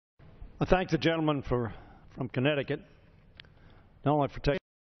I thank the gentleman from Connecticut, not only for taking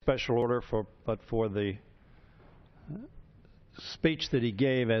special order, but for the speech that he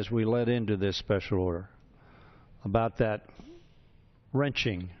gave as we led into this special order about that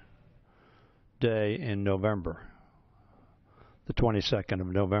wrenching day in November, the 22nd of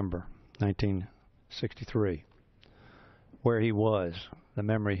November, 1963, where he was, the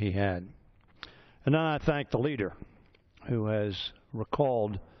memory he had. And then I thank the leader who has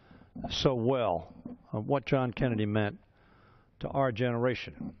recalled so well what John Kennedy meant to our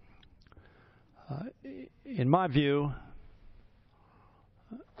generation. In my view,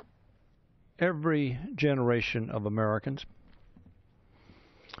 every generation of Americans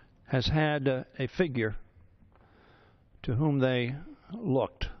has had a figure to whom they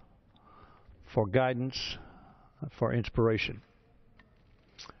looked for guidance, for inspiration.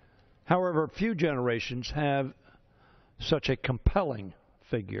 However, few generations have such a compelling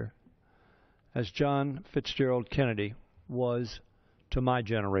figure as John Fitzgerald Kennedy was to my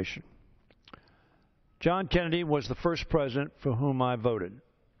generation. John Kennedy was the first president for whom I voted.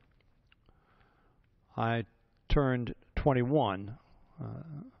 I turned 21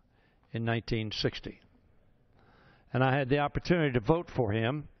 in 1960, and I had the opportunity to vote for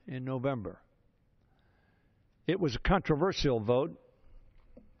him in November. It was a controversial vote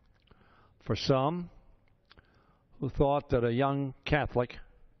for some who thought that a young Catholic,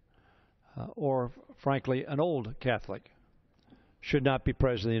 or frankly an old Catholic, should not be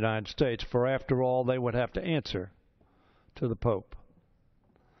President of the United States, for after all they would have to answer to the Pope.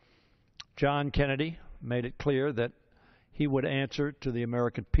 John Kennedy made it clear that he would answer to the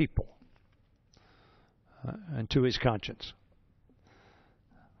American people and to his conscience.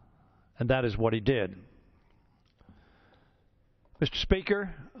 And that is what he did. Mr.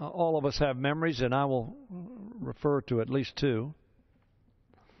 Speaker, all of us have memories, and I will refer to at least two.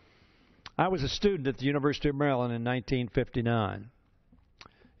 I was a student at the University of Maryland in 1959.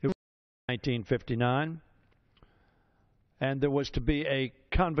 It was 1959, and there was to be a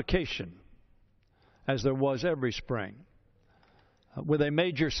convocation, as there was every spring, with a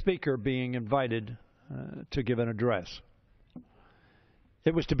major speaker being invited to give an address.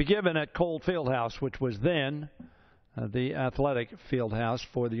 It was to be given at Cole Fieldhouse, which was then the athletic field house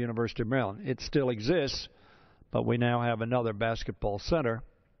for the University of Maryland. It still exists, but we now have another basketball center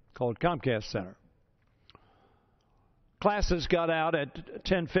called Comcast Center. Classes got out at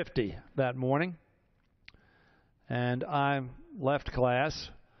 10:50 that morning, and I left class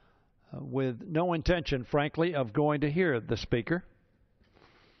with no intention, frankly, of going to hear the speaker.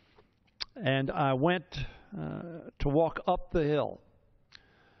 And I went to walk up the hill,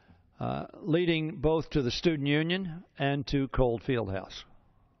 leading both to the Student Union and to Cole Fieldhouse.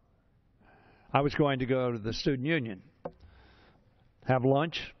 I was going to go to the Student Union, have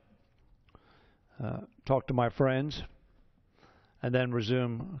lunch, talk to my friends, and then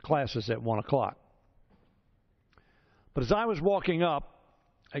resume classes at 1 o'clock. But as I was walking up,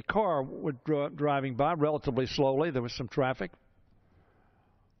 a car was driving by relatively slowly. There was some traffic.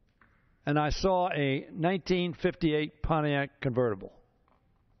 And I saw a 1958 Pontiac convertible.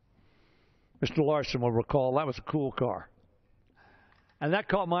 Mr. Larson will recall that was a cool car. And that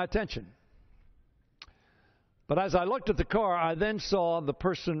caught my attention. But as I looked at the car, I then saw the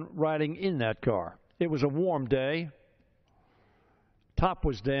person riding in that car. It was a warm day. Top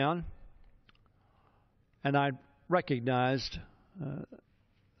was down. And I recognized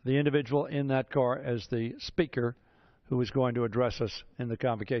the individual in that car as the speaker who was going to address us in the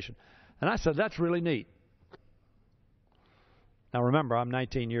convocation. And I said, that's really neat. Now remember, I'm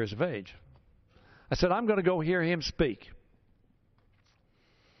 19 years of age. I said, I'm going to go hear him speak.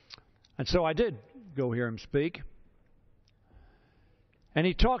 And so I did go hear him speak. And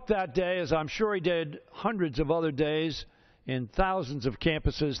he talked that day, as I'm sure he did hundreds of other days in thousands of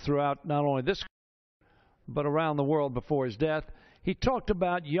campuses throughout not only this country, but around the world before his death. He talked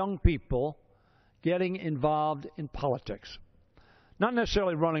about young people getting involved in politics. Not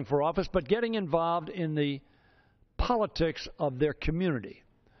necessarily running for office, but getting involved in the politics of their community,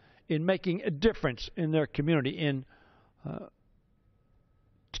 in making a difference in their community, in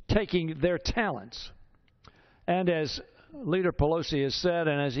taking their talents. And as Leader Pelosi has said,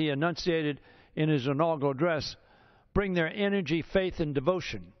 and as he enunciated in his inaugural address, bring their energy, faith, and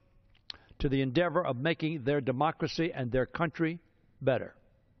devotion to the endeavor of making their democracy and their country better.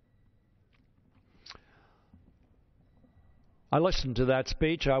 I listened to that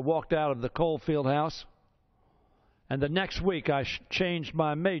speech. I walked out of the Cole Fieldhouse, and the next week I changed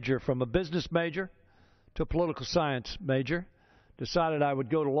my major from a business major to a political science major, decided I would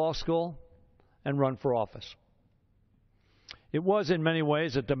go to law school and run for office. It was in many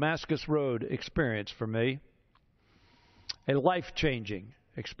ways a Damascus Road experience for me, a life-changing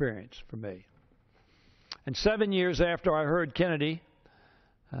experience for me. And 7 years after I heard Kennedy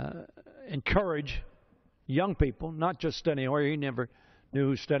encourage young people, not just Steny Hoyer, he never knew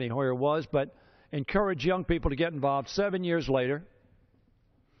who Steny Hoyer was, but encourage young people to get involved. 7 years later,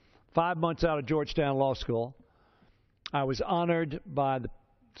 5 months out of Georgetown Law School, I was honored by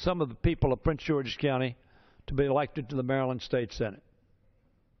some of the people of Prince George's County to be elected to the Maryland State Senate.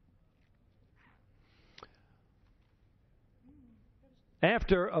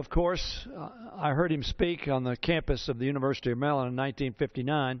 After, of course, I heard him speak on the campus of the University of Maryland in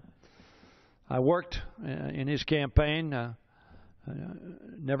 1959, I worked in his campaign,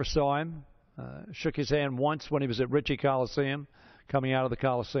 never saw him, shook his hand once when he was at Ritchie Coliseum, coming out of the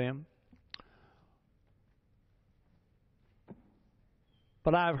Coliseum.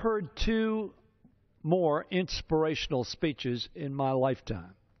 But I've heard two more inspirational speeches in my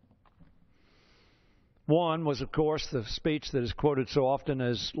lifetime. One was, of course, the speech that is quoted so often,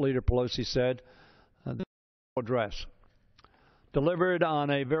 as Leader Pelosi said, the address, delivered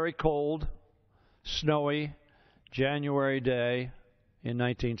on a very cold, snowy January day in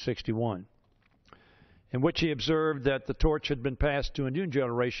 1961, in which he observed that the torch had been passed to a new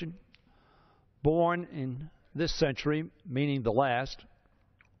generation, born in this century, meaning the last,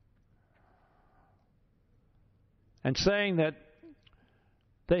 and saying that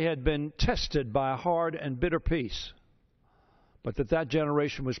they had been tested by a hard and bitter peace, but that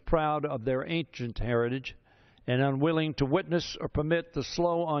generation was proud of their ancient heritage and unwilling to witness or permit the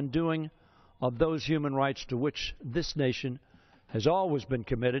slow undoing of those human rights to which this nation has always been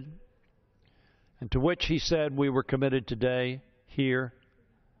committed, and to which he said we were committed today, here,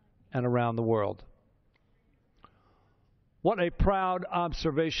 and around the world. What a proud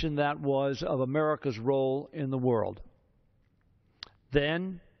observation that was of America's role in the world,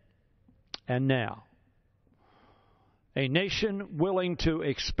 then and now. A nation willing to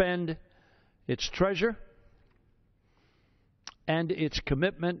expend its treasure and its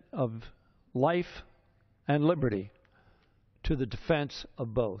commitment of life and liberty to the defense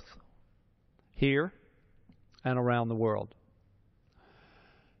of both, here and around the world.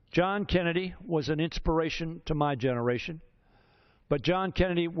 John Kennedy was an inspiration to my generation, but John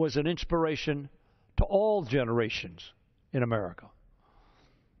Kennedy was an inspiration to all generations in America.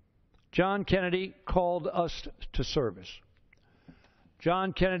 John Kennedy called us to service.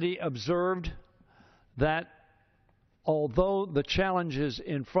 John Kennedy observed that although the challenges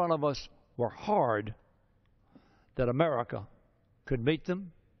in front of us were hard, that America could meet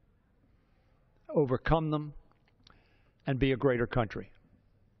them, overcome them, and be a greater country.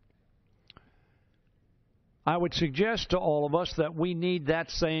 I would suggest to all of us that we need that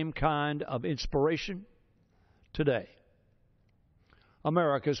same kind of inspiration today.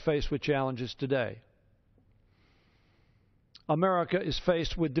 America is faced with challenges today. America is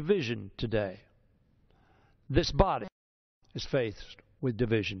faced with division today. This body is faced with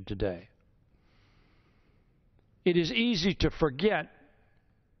division today. It is easy to forget,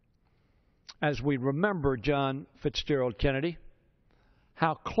 as we remember John Fitzgerald Kennedy,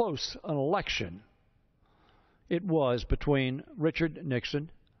 how close an election it was between Richard Nixon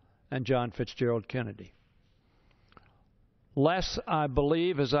and John Fitzgerald Kennedy. Less, I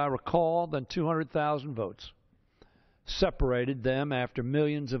believe, as I recall, than 200,000 votes separated them after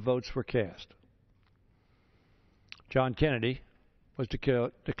millions of votes were cast. John Kennedy was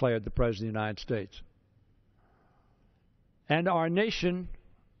declared the President of the United States. And our nation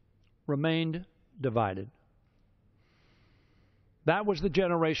remained divided. That was the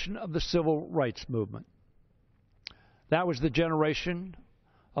generation of the Civil Rights Movement. That was the generation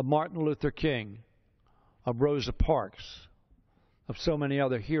of Martin Luther King, of Rosa Parks, of so many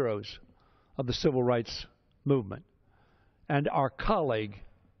other heroes of the Civil Rights Movement, and our colleague,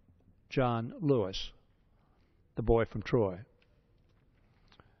 John Lewis, the boy from Troy.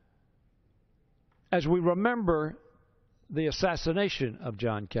 As we remember the assassination of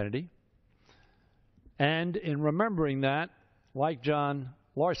John Kennedy, and in remembering that, like John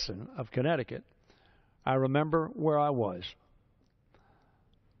Larson of Connecticut, I remember where I was.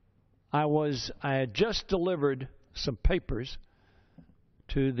 I had just delivered some papers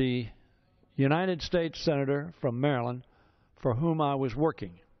to the United States Senator from Maryland for whom I was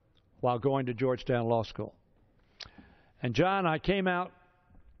working while going to Georgetown Law School. And John, I came out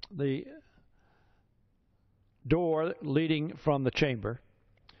the door leading from the chamber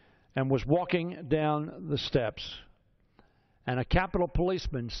and was walking down the steps, and a Capitol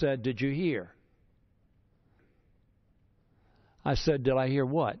policeman said, "Did you hear?" I said, "Did I hear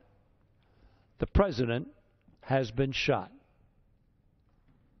what?" "The president has been shot."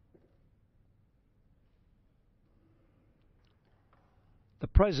 The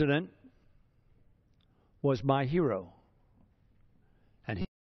president was my hero, and he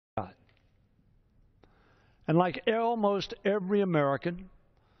was shot. And like almost every American,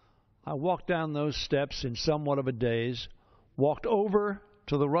 I walked down those steps in somewhat of a daze, walked over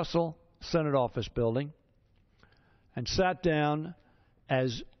to the Russell Senate Office building, and sat down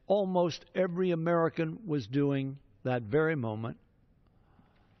as almost every American was doing that very moment,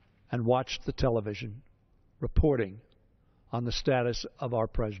 and watched the television reporting on the status of our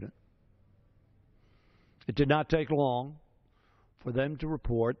president. It did not take long for them to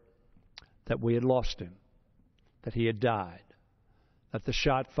report that we had lost him, that he had died, that the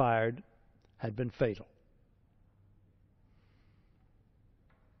shot fired had been fatal.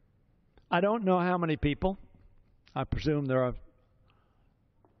 I don't know how many people, I presume there are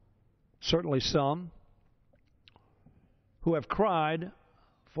certainly some, who have cried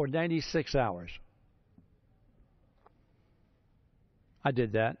for 96 hours. I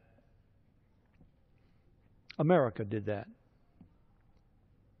did that. America did that.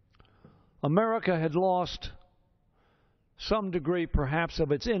 America had lost some degree, perhaps,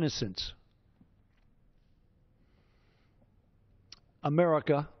 of its innocence.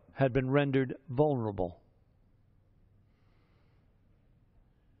 America had been rendered vulnerable.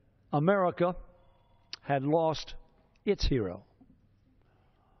 America had lost its hero.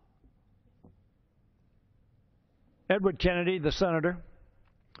 Edward Kennedy, the senator,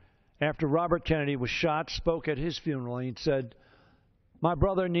 after Robert Kennedy was shot, spoke at his funeral. He said, "My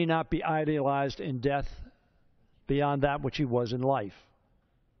brother need not be idealized in death beyond that which he was in life.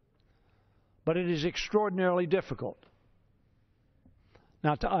 But it is extraordinarily difficult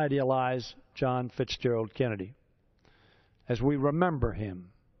not to idealize John Fitzgerald Kennedy as we remember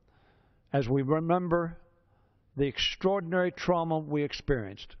him, as we remember the extraordinary trauma we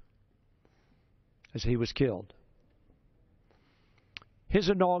experienced as he was killed." His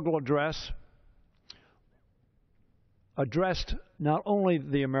inaugural address addressed not only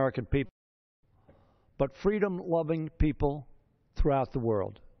the American people, but freedom-loving people throughout the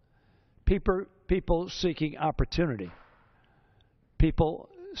world. People seeking opportunity. People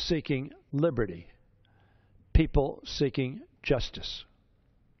seeking liberty. People seeking justice.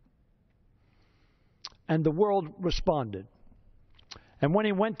 And the world responded. And when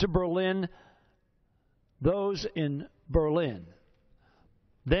he went to Berlin, those in Berlin,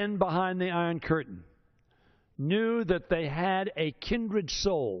 then behind the Iron Curtain, knew that they had a kindred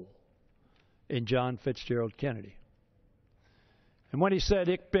soul in John Fitzgerald Kennedy. And when he said,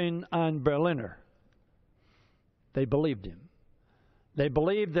 "Ich bin ein Berliner," they believed him. They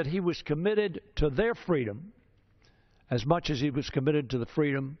believed that he was committed to their freedom as much as he was committed to the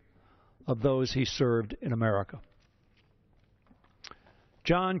freedom of those he served in America.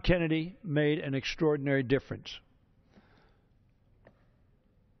 John Kennedy made an extraordinary difference.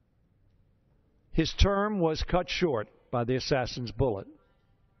 His term was cut short by the assassin's bullet.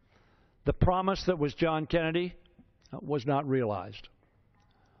 The promise that was John Kennedy was not realized.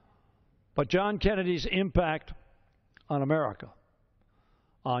 But John Kennedy's impact on America,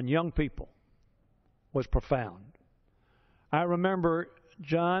 on young people, was profound. I remember,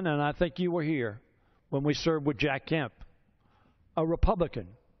 John, and I think you were here, when we served with Jack Kemp, a Republican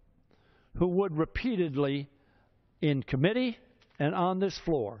who would repeatedly, in committee and on this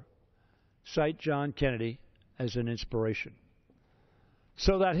floor, cite John Kennedy as an inspiration.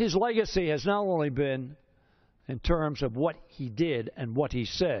 So that his legacy has not only been in terms of what he did and what he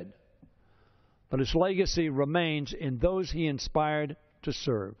said, but his legacy remains in those he inspired to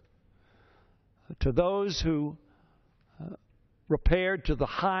serve, to those who repaired to the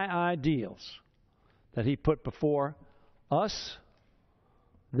high ideals that he put before us,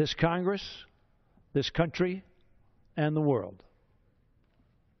 this Congress, this country, and the world.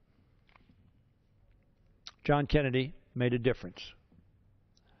 John Kennedy made a difference.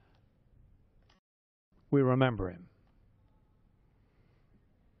 We remember him.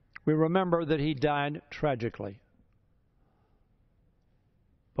 We remember that he died tragically.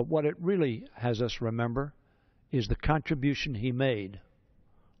 But what it really has us remember is the contribution he made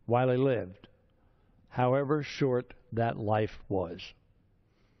while he lived, however short that life was.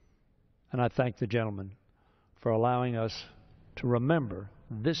 And I thank the gentleman for allowing us to remember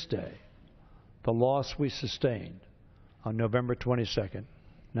this day the loss we sustained on November 22nd,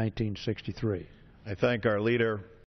 1963. I thank our leader,